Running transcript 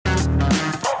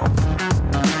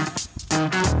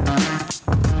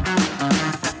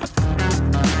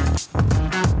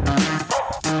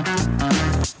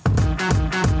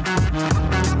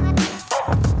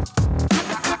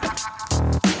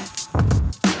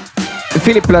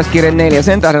Filippiläiskirje 4.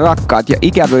 Sen tähden rakkaat ja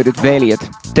ikävöidyt veljet,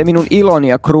 te minun iloni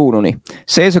ja kruununi,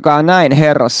 seisokaa näin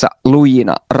Herrassa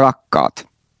lujina rakkaat.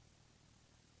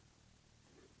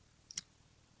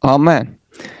 Amen.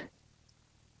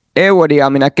 Euodiaa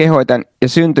minä kehoitan ja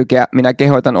Syntykeä minä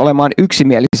kehoitan olemaan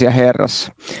yksimielisiä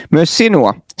Herrassa. Myös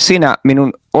sinua, sinä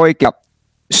minun oikea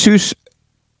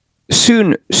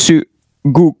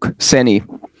synsygukseni.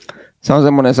 Se on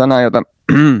semmoinen sana, jota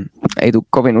ei tule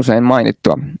kovin usein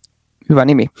mainittua. Hyvä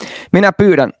nimi. Minä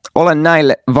pyydän, olen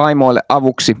näille vaimoille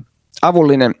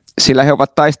avullinen, sillä he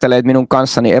ovat taistelleet minun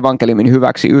kanssani evankeliumin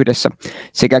hyväksi yhdessä,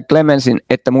 sekä Clemensin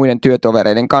että muiden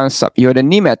työtovereiden kanssa, joiden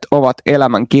nimet ovat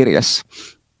elämän kirjassa.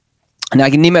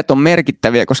 Nämäkin nimet on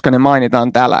merkittäviä, koska ne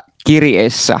mainitaan täällä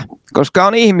kirjeessä, koska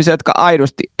on ihmisiä, jotka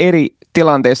aidosti eri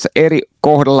tilanteissa eri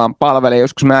kohdallaan palvelee.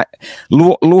 Joskus me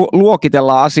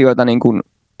luokitellaan asioita niin kuin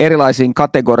erilaisiin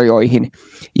kategorioihin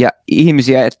ja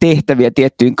ihmisiä ja tehtäviä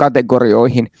tiettyihin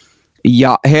kategorioihin.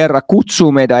 Ja Herra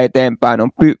kutsuu meitä eteenpäin,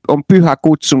 on pyhä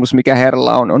kutsumus, mikä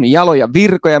Herralla on jaloja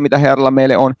virkoja, mitä Herralla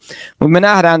meille on. Mutta me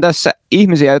nähdään tässä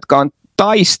ihmisiä, jotka on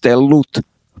taistellut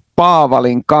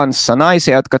Paavalin kanssa,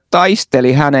 naisia, jotka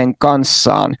taisteli hänen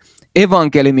kanssaan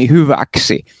evankeliumin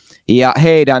hyväksi. Ja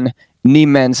heidän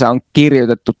nimensä on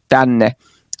kirjoitettu tänne.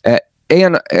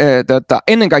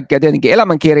 Ennen kaikkea tietenkin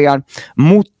elämänkirjaan,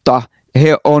 mutta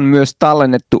he on myös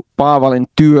tallennettu Paavalin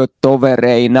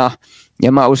työtovereina.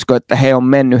 Ja mä uskon, että he on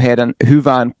mennyt heidän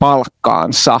hyvään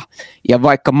palkkaansa. Ja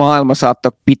vaikka maailma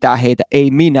saattoi pitää heitä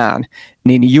ei minään,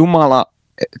 niin Jumala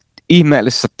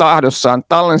ihmeellisessä tahdossaan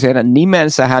tallensi heidän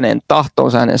nimensä, hänen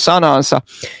tahtoonsa, hänen sanansa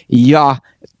ja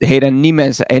heidän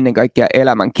nimensä ennen kaikkea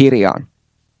elämän kirjaan.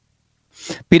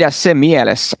 Pidä se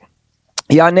mielessä.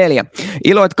 Ja 4.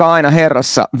 Iloitkaa aina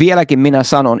Herrassa, vieläkin minä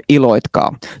sanon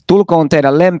iloitkaa. Tulkoon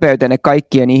teidän lempeytenne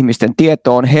kaikkien ihmisten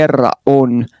tietoon, Herra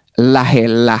on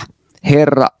lähellä.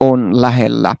 Herra on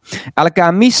lähellä.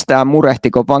 Älkää mistään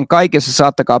murehtiko, vaan kaikessa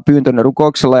saattakaa pyyntönne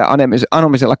rukouksella ja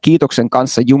anomisella kiitoksen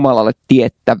kanssa Jumalalle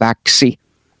tiettäväksi.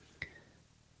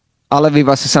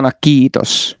 Alleviivassa sana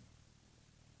kiitos.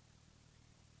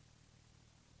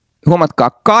 Huomatkaa,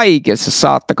 kaikessa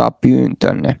saattakaa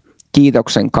pyyntönne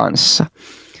kiitoksen kanssa.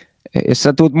 Jos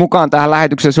sä tulet mukaan tähän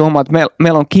lähetykseen, sä huomaat, että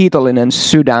meillä on kiitollinen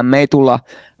sydän. Me ei tulla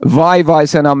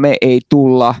vaivaisena, me ei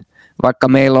tulla, vaikka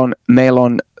meillä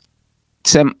on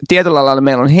se, tietyllä lailla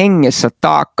meillä on hengessä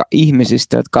taakka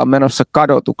ihmisistä, jotka on menossa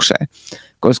kadotukseen,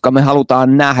 koska me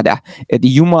halutaan nähdä, että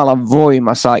Jumalan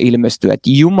voima saa ilmestyä, että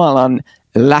Jumalan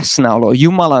läsnäolo,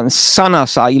 Jumalan sana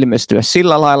saa ilmestyä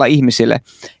sillä lailla ihmisille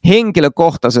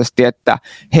henkilökohtaisesti, että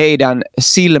heidän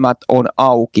silmät on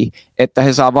auki, että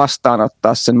he saa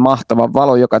vastaanottaa sen mahtavan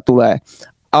valon, joka tulee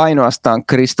ainoastaan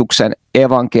Kristuksen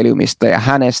evankeliumista ja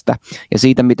hänestä ja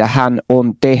siitä, mitä hän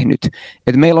on tehnyt.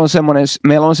 Et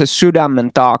meillä on se sydämen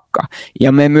taakka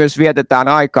ja me myös vietetään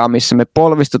aikaa, missä me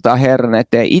polvistutaan Herran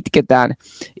eteen, itketään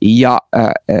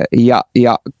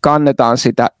ja kannetaan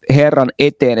sitä Herran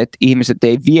eteen, että ihmiset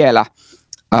ei vielä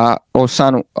ole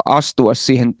saanut astua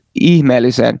siihen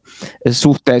ihmeelliseen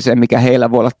suhteeseen, mikä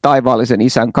heillä voi olla taivaallisen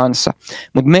isän kanssa.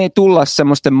 Mutta me ei tulla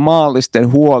semmoisten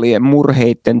maallisten huolien,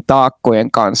 murheiden,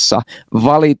 taakkojen kanssa,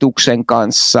 valituksen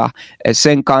kanssa,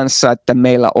 sen kanssa, että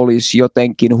meillä olisi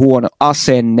jotenkin huono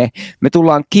asenne. Me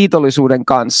tullaan kiitollisuuden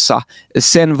kanssa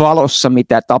sen valossa,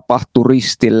 mitä tapahtui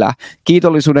ristillä.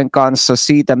 Kiitollisuuden kanssa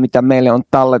siitä, mitä meille on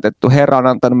talletettu. Herra on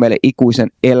antanut meille ikuisen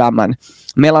elämän.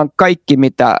 Meillä on kaikki,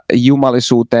 mitä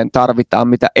jumalisuuteen tarvitaan,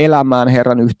 mitä elämään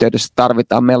Herran yhteydessä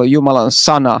tarvitaan. Meillä on Jumalan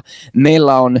sana,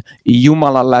 meillä on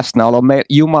Jumalan läsnäolo,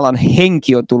 Jumalan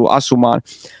henki on tullut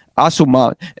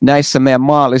asumaan näissä meidän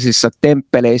maallisissa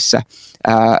temppeleissä,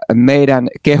 meidän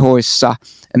kehoissa.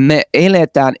 Me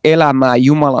eletään elämää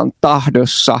Jumalan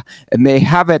tahdossa, me ei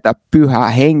hävetä pyhää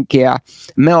henkeä,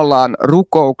 me ollaan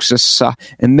rukouksessa,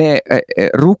 me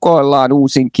rukoillaan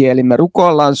uusin kielin, me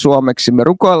rukoillaan suomeksi, me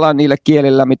rukoillaan niillä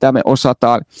kielillä, mitä me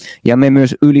osataan, ja me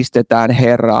myös ylistetään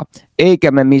Herraa,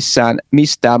 eikä me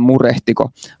mistään murehtiko,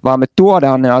 vaan me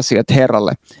tuodaan ne asiat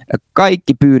Herralle.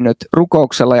 Kaikki pyynnöt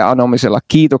rukouksella ja anomisella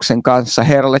kiitoksen kanssa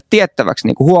Herralle tiettäväksi,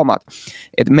 niin kuin huomaat,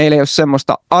 että meillä ei ole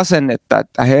semmoista asennetta,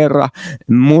 että Herra,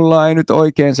 mulla ei nyt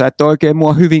oikein, sä et oikein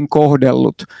mua hyvin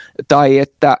kohdellut, tai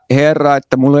että Herra,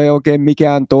 että mulla ei oikein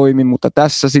mikään toimi, mutta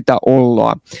tässä sitä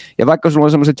ollaan. Ja vaikka sulla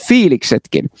on semmoiset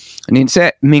fiiliksetkin, niin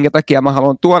se, minkä takia mä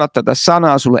haluan tuoda tätä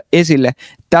sanaa sulle esille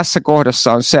tässä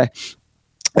kohdassa on se,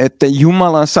 että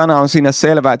Jumalan sana on siinä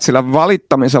selvä, että sillä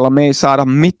valittamisella me ei saada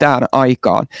mitään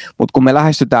aikaan, mutta kun me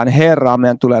lähestytään Herraa,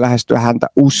 meidän tulee lähestyä häntä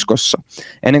uskossa.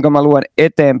 Ennen kuin mä luen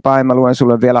eteenpäin, mä luen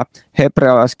sulle vielä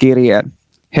hebrealaiskirjeen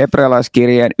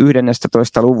hebrealaiskirjeen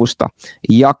 11. luvusta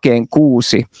jakeen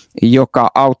 6, joka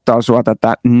auttaa sua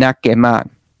tätä näkemään.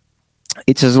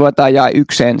 Itse asiassa luetaan jae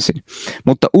 1 ensin.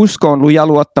 Mutta usko on luja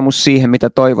luottamus siihen, mitä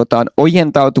toivotaan.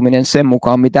 Ojentautuminen sen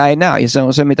mukaan, mitä ei näe. Ja se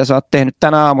on se, mitä sä oot tehnyt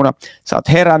tänä aamuna. Sä oot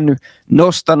herännyt,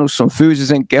 nostanut sun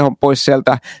fyysisen kehon pois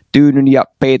sieltä tyynyn ja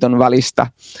peiton välistä.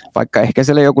 Vaikka ehkä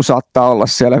siellä joku saattaa olla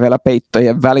siellä vielä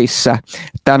peittojen välissä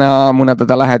tänä aamuna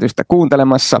tätä lähetystä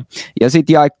kuuntelemassa. Ja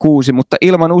sitten jae 6. Mutta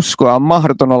ilman uskoa on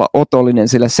mahdoton olla otollinen,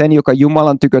 sillä sen, joka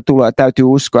Jumalan tykö tulee, täytyy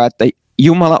uskoa, että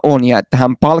Jumala on ja että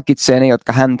hän palkitsee ne,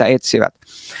 jotka häntä etsivät.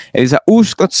 Eli sä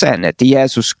uskot sen, että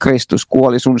Jeesus Kristus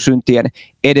kuoli sun syntien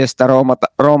edestä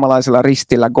roomalaisella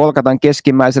ristillä, Golgatan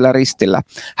keskimmäisellä ristillä.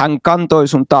 Hän kantoi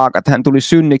sun taakat, hän tuli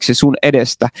synniksi sun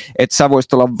edestä, että sä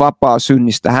voisit olla vapaa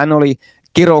synnistä. Hän oli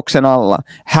kirouksen alla.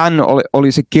 Hän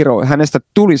oli se kirous, hänestä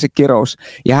tuli se kirous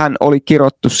ja hän oli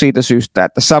kirottu siitä syystä,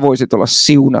 että sä voisit olla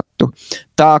siunattu.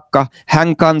 Taakka,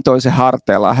 hän kantoi se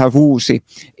harteella, hän huusi,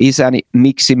 isäni,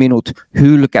 miksi minut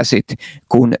hylkäsit,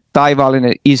 kun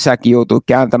taivaallinen isäkin joutui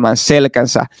kääntämään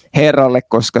selkänsä Herralle,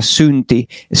 koska synti,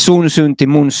 sun synti,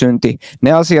 mun synti,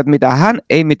 ne asiat,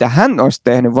 mitä hän olisi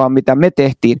tehnyt, vaan mitä me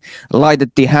tehtiin,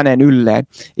 laitettiin hänen ylleen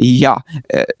ja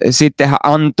sitten hän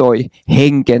antoi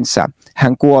henkensä.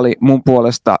 Hän kuoli mun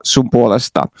puolesta, sun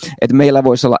puolesta, että meillä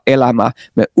voisi olla elämä.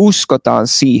 Me uskotaan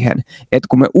siihen, että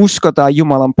kun me uskotaan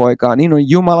Jumalan poikaa, niin on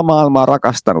Jumala maailmaa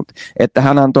rakastanut, että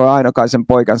hän antoi ainokaisen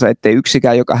poikansa, ettei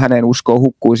yksikään, joka hänen uskoo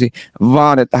hukkuisi,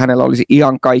 vaan että hänellä olisi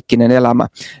iankaikkinen elämä.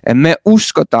 Me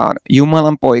uskotaan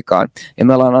Jumalan poikaan ja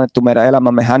me ollaan annettu meidän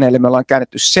elämämme hänelle, me ollaan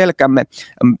käännetty selkämme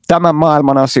tämän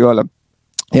maailman asioille.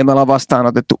 Ja me ollaan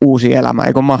vastaanotettu uusi elämä,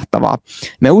 eikö mahtavaa?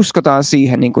 Me uskotaan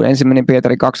siihen, niin kuin 1.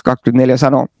 Pietari 2.24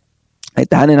 sanoo,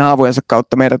 että hänen haavojensa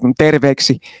kautta meidät on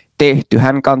terveeksi tehty.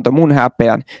 Hän kantoi mun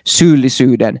häpeän,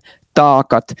 syyllisyyden,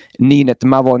 taakat niin, että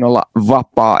mä voin olla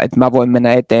vapaa, että mä voin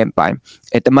mennä eteenpäin.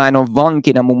 Että mä en ole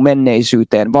vankina mun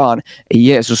menneisyyteen, vaan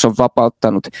Jeesus on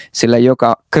vapauttanut, sillä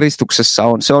joka Kristuksessa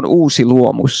on, se on uusi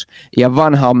luomus. Ja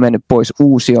vanha on mennyt pois,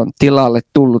 uusi on tilalle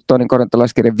tullut, 2.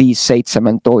 Korintolaiskirja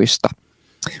 5.17.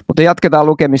 Mutta jatketaan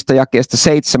lukemista jakeesta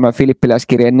 7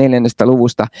 Filippiläiskirjeen 4.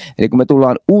 luvusta. Eli kun me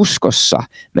tullaan uskossa,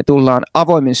 me tullaan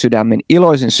avoimin sydämin,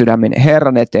 iloisin sydämin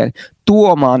Herran eteen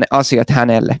tuomaan ne asiat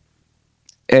hänelle.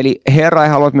 Eli Herra ei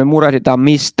halua, että me murehditaan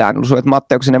mistään. Luet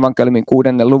Matteuksen evankeliumin 6.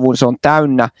 luvun, se on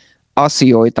täynnä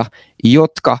asioita,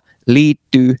 jotka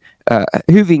liittyy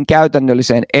hyvin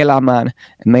käytännölliseen elämään,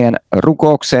 meidän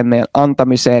rukoukseen, meidän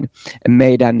antamiseen,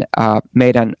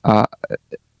 meidän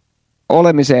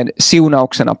olemiseen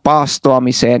siunauksena,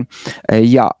 paastoamiseen,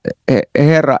 ja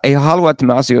Herra ei halua, että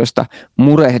me asioista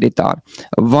murehditaan,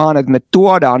 vaan että me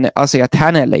tuodaan ne asiat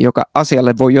hänelle, joka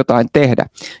asialle voi jotain tehdä,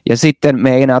 ja sitten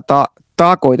me ei enää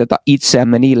taakoiteta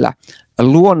itseämme niillä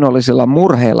luonnollisilla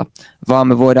murheilla, vaan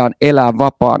me voidaan elää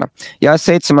vapaana. Ja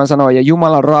 7 sanoo, ja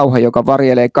Jumalan rauha,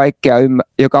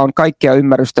 joka on kaikkea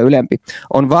ymmärrystä ylempi,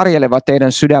 on varjeleva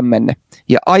teidän sydämenne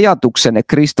ja ajatuksenne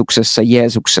Kristuksessa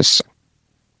Jeesuksessa.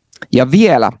 Ja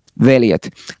vielä, veljet,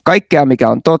 kaikkea mikä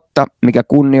on totta, mikä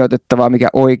kunnioitettavaa, mikä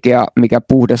oikeaa, mikä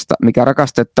puhdasta, mikä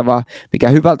rakastettavaa, mikä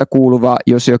hyvältä kuuluvaa,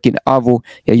 jos jokin avu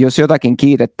ja jos jotakin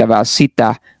kiitettävää,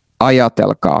 sitä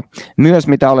ajatelkaa. Myös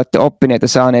mitä olette oppineet ja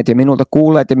saaneet ja minulta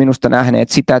kuulleet ja minusta nähneet,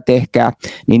 sitä tehkää,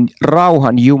 niin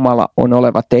rauhan Jumala on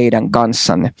oleva teidän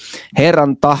kanssanne.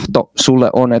 Herran tahto sulle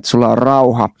on, että sulla on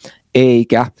rauha,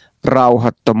 eikä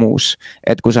rauhattomuus.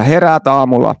 Että kun sä heräät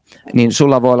aamulla, niin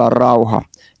sulla voi olla rauha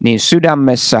niin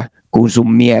sydämessä kuin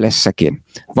sun mielessäkin.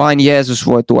 Vain Jeesus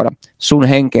voi tuoda sun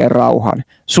henkeen rauhan,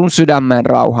 sun sydämeen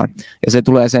rauhan. Ja se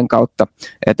tulee sen kautta,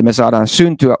 että me saadaan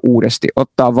syntyä uudesti,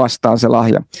 ottaa vastaan se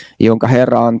lahja, jonka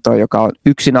Herra antoi, joka on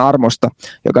yksin armosta,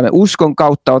 joka me uskon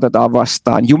kautta otetaan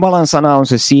vastaan. Jumalan sana on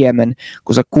se siemen,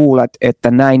 kun sä kuulet,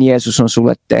 että näin Jeesus on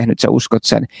sulle tehnyt, sä uskot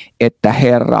sen, että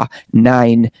Herra,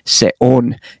 näin se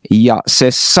on. Ja se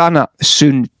sana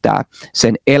synnyttää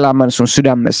sen elämän sun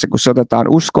sydämessä, kun se otetaan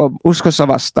uskossa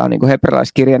vastaan, niin kuin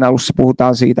hebrealaiskirjan alussa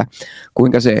puhutaan siitä,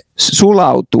 kuinka se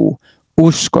sulautuu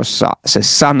uskossa se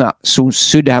sana sun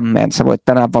sydämeen. Sä voit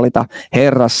tänään valita,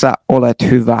 Herra, sä olet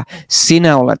hyvä,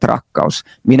 sinä olet rakkaus,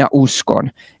 minä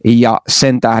uskon ja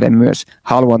sen tähden myös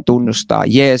haluan tunnustaa,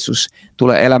 Jeesus,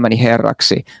 tule elämäni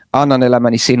Herraksi, annan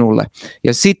elämäni sinulle.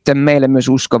 Ja sitten meille myös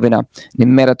uskovina, niin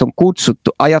meidät on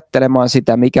kutsuttu ajattelemaan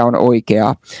sitä, mikä on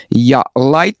oikeaa ja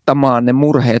laittamaan ne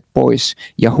murheet pois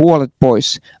ja huolet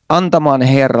pois, antamaan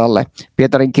Herralle.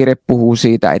 Pietarin kirje puhuu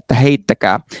siitä, että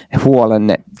heittäkää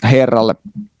huolenne Herralle.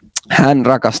 Hän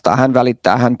rakastaa, hän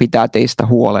välittää, hän pitää teistä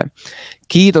huolen.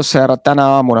 Kiitos Herra tänä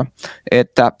aamuna,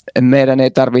 että meidän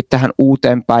ei tarvitse tähän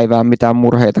uuteen päivään mitään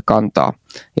murheita kantaa.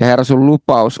 Ja Herra, sun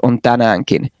lupaus on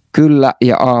tänäänkin, kyllä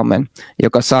ja aamen,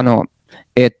 joka sanoo,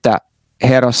 että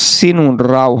Herra, sinun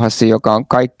rauhasi, joka on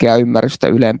kaikkea ymmärrystä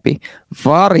ylempi,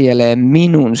 varjelee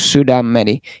minun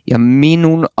sydämeni ja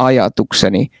minun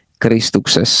ajatukseni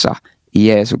Kristuksessa,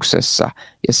 Jeesuksessa.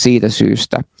 Ja siitä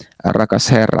syystä,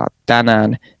 rakas Herra,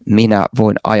 tänään minä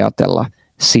voin ajatella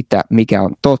sitä, mikä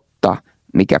on totta,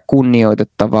 mikä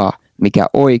kunnioitettavaa, mikä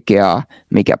oikeaa,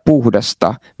 mikä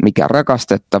puhdasta, mikä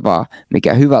rakastettavaa,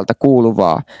 mikä hyvältä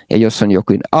kuuluvaa. Ja jos on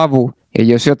jokin avu ja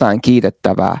jos jotain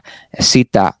kiitettävää,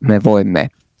 sitä me voimme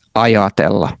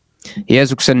ajatella.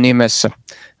 Jeesuksen nimessä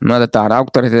me otetaan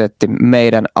auktoriteetti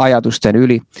meidän ajatusten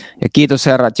yli. Ja kiitos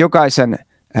Herra, että jokaisen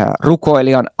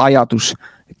rukoilijan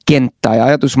ajatuskenttä ja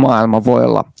ajatusmaailma voi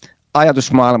olla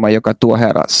ajatusmaailma, joka tuo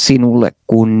Herra sinulle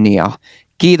kunniaa.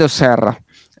 Kiitos Herra,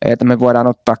 että me voidaan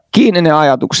ottaa kiinni ne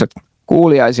ajatukset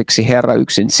kuuliaisiksi Herra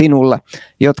yksin sinulle,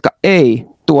 jotka ei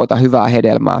tuota hyvää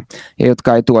hedelmää ja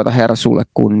jotka ei tuota Herra sulle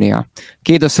kunniaa.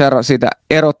 Kiitos Herra siitä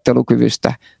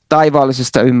erottelukyvystä,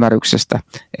 taivaallisesta ymmärryksestä,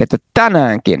 että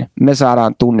tänäänkin me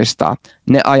saadaan tunnistaa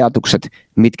ne ajatukset,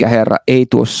 mitkä Herra ei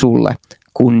tuo sulle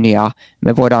kunniaa.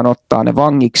 Me voidaan ottaa ne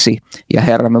vangiksi ja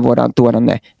Herra, me voidaan tuoda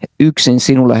ne yksin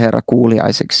sinulle Herra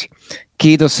kuuliaiseksi.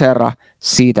 Kiitos Herra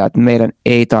siitä, että meidän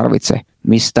ei tarvitse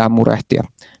mistään murehtia.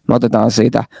 Me otetaan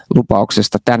siitä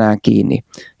lupauksesta tänään kiinni.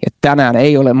 Ja tänään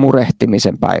ei ole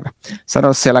murehtimisen päivä.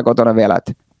 Sano siellä kotona vielä,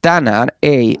 että tänään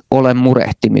ei ole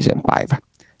murehtimisen päivä,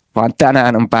 vaan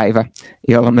tänään on päivä,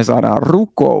 jolloin me saadaan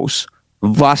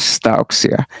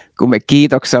rukousvastauksia, kun me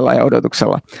kiitoksella ja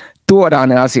odotuksella tuodaan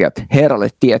ne asiat Herralle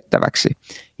tiettäväksi.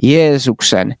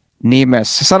 Jeesuksen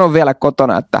nimessä. Sano vielä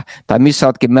kotona, tai missä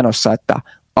oletkin menossa, että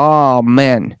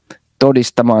aamen,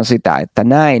 todistamaan sitä, että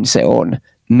näin se on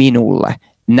minulle.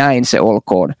 Näin se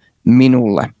olkoon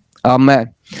minulle.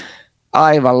 Amen.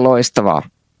 Aivan loistavaa.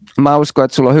 Mä uskon,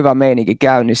 että sulla on hyvä meininki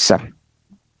käynnissä.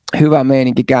 Hyvä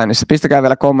meininki käynnissä. Pistäkää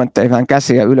vielä kommentteihin vähän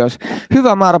käsiä ylös.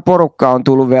 Hyvä määrä porukkaa on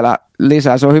tullut vielä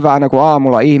lisää. Se on hyvä aina, kun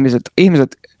aamulla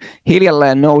ihmiset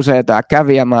hiljalleen nousee tämä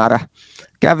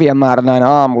kävijämäärä näin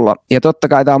aamulla. Ja totta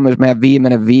kai tämä on myös meidän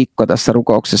viimeinen viikko tässä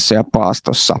rukouksessa ja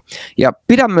paastossa. Ja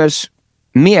pidä myös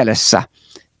mielessä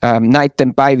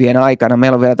näiden päivien aikana,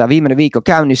 meillä on vielä tämä viimeinen viikko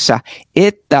käynnissä,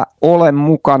 että ole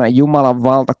mukana Jumalan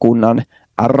valtakunnan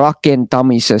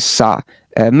rakentamisessa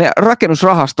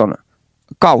rakennusrahaston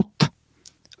kautta.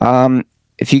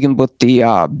 If you can put the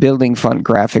building fund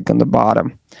graphic on the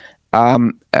bottom.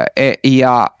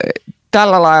 Ja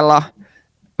tällä lailla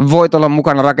voit olla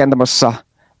mukana rakentamassa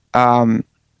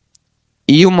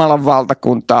Jumalan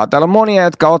valtakuntaa. Täällä on monia,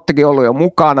 jotka olettekin ollut jo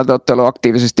mukana, te olette olleet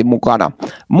aktiivisesti mukana,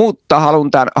 mutta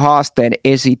haluan tämän haasteen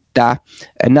esittää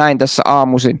näin tässä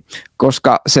aamuisin,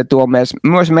 koska se tuo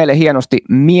myös meille hienosti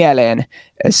mieleen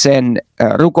sen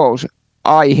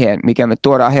rukousaiheen, mikä me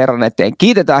tuodaan Herran eteen.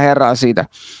 Kiitetään Herraa siitä,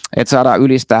 että saadaan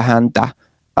ylistää häntä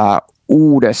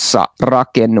uudessa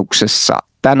rakennuksessa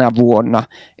tänä vuonna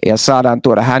ja saadaan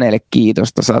tuoda hänelle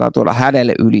kiitosta, saadaan tuoda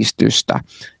hänelle ylistystä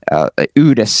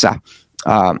yhdessä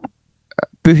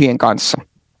pyhien kanssa.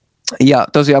 Ja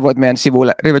tosiaan voit meidän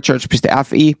sivuille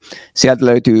riverchurch.fi, sieltä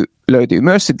löytyy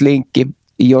myös sit linkki,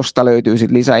 josta löytyy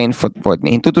sit lisäinfot, voit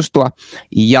niihin tutustua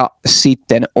ja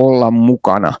sitten olla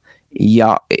mukana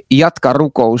ja jatka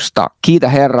rukousta. Kiitä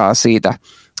Herraa siitä,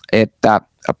 että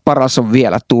paras on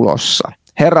vielä tulossa.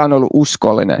 Herra on ollut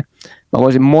uskollinen. Mä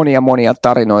voisin monia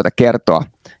tarinoita kertoa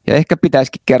ja ehkä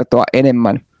pitäisikin kertoa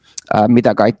enemmän,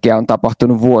 mitä kaikkea on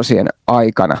tapahtunut vuosien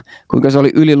aikana. Kuinka se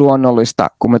oli yliluonnollista,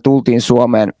 kun me tultiin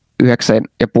Suomeen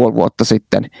 9,5 vuotta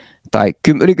sitten, tai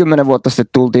yli 10 vuotta sitten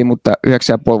tultiin, mutta 9,5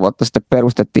 vuotta sitten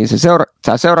perustettiin se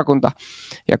seurakunta,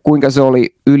 ja kuinka se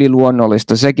oli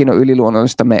yliluonnollista. Sekin on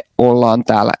yliluonnollista, me ollaan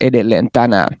täällä edelleen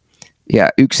tänään, ja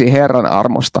yksi Herran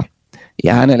armosta,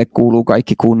 ja hänelle kuuluu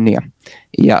kaikki kunnia.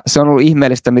 Ja se on ollut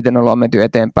ihmeellistä, miten ollaan menty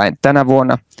eteenpäin. Tänä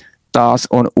vuonna taas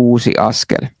on uusi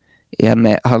askel. Ja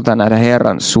me halutaan nähdä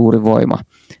Herran suuri voima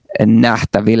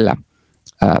nähtävillä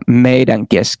meidän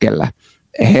keskellä.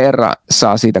 Herra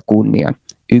saa siitä kunnian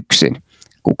yksin.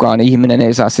 Kukaan ihminen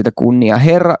ei saa siitä kunniaa.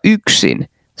 Herra yksin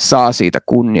saa siitä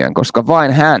kunnian, koska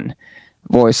vain hän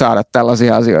voi saada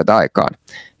tällaisia asioita aikaan.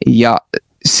 Ja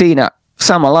siinä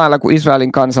samalla lailla kuin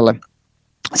Israelin kansalle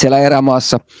siellä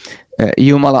erämaassa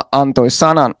Jumala antoi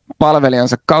sanan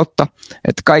palvelijansa kautta,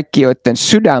 että kaikki joiden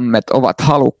sydämet ovat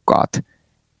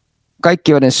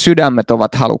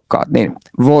halukkaat, niin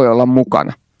voi olla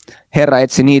mukana. Herra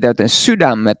etsi niitä, joten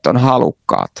sydämet on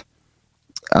halukkaat.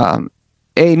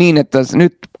 ei niin, että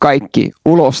nyt kaikki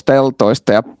ulos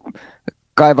teltoista ja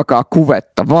kaivakaa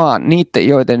kuvetta, vaan niiden,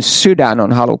 joiden sydän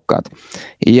on halukkaat.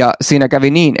 Ja siinä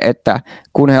kävi niin, että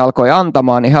kun he alkoi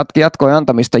antamaan, niin he jatkoi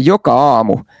antamista joka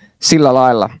aamu sillä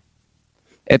lailla,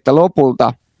 että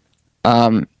lopulta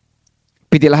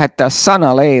piti lähettää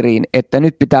sana leiriin, että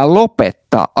nyt pitää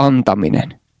lopettaa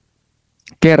antaminen.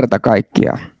 Kerta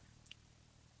kaikkiaan.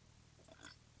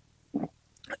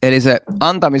 Eli se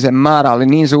antamisen määrä oli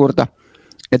niin suurta,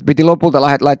 että piti lopulta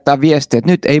laittaa viestiä,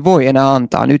 että nyt ei voi enää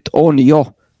antaa, nyt on jo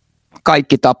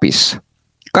kaikki tapissa.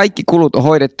 Kaikki kulut on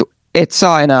hoidettu, et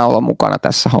saa enää olla mukana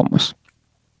tässä hommassa.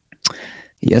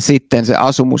 Ja sitten se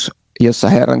asumus, jossa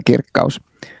Herran kirkkaus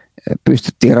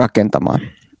pystyttiin rakentamaan.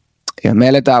 Ja me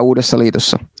eletään Uudessa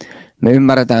liitossa. Me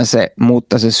ymmärretään se,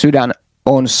 mutta se sydän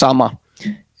on sama.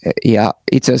 Ja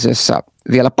itse asiassa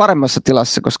vielä paremmassa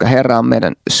tilassa, koska Herra on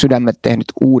meidän sydämet tehnyt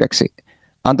uudeksi.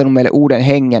 Antanut meille uuden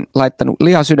hengen, laittanut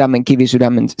lihasydämen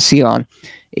kivisydämen sijaan.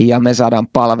 Ja me saadaan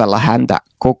palvella häntä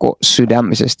koko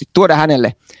sydämisesti. Tuoda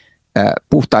hänelle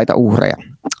puhtaita uhreja.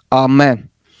 Amen.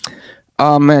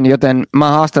 Amen. Joten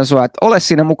mä haastan sua, että ole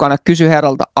siinä mukana. Kysy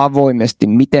Herralta avoimesti,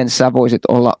 miten sä voisit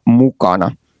olla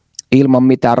mukana. Ilman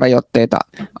mitään rajoitteita.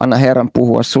 Anna Herran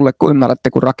puhua sulle, kun ymmärrätte,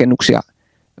 kun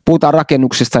puhutaan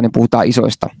rakennuksista, niin puhutaan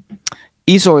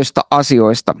isoista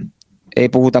asioista. Ei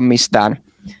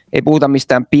puhuta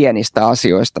mistään pienistä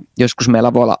asioista. Joskus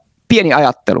meillä voi olla pieni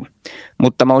ajattelu,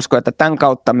 mutta mä uskon, että tämän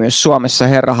kautta myös Suomessa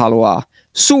Herra haluaa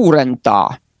suurentaa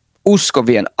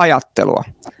uskovien ajattelua.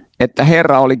 Että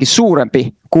Herra olikin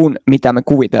suurempi kuin mitä me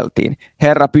kuviteltiin.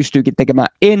 Herra pystyykin tekemään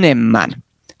enemmän.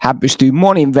 Hän pystyy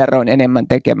monin verroin enemmän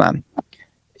tekemään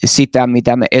sitä,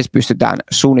 mitä me edes pystytään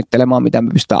suunnittelemaan, mitä me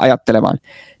pystytään ajattelemaan,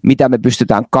 mitä me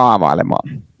pystytään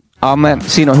kaavailemaan. Amen.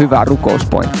 Siinä on hyvä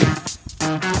rukouspointti.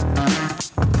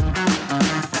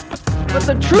 But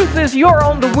the truth is you're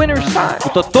on the winner's side.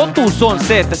 Mutta totuus on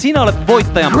se, että sinä olet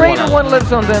voittajan Greater puolella. one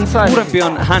lives on the inside. Suurempi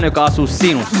on hän, joka asuu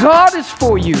sinussa. God is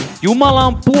for you. Jumala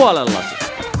on puolellasi.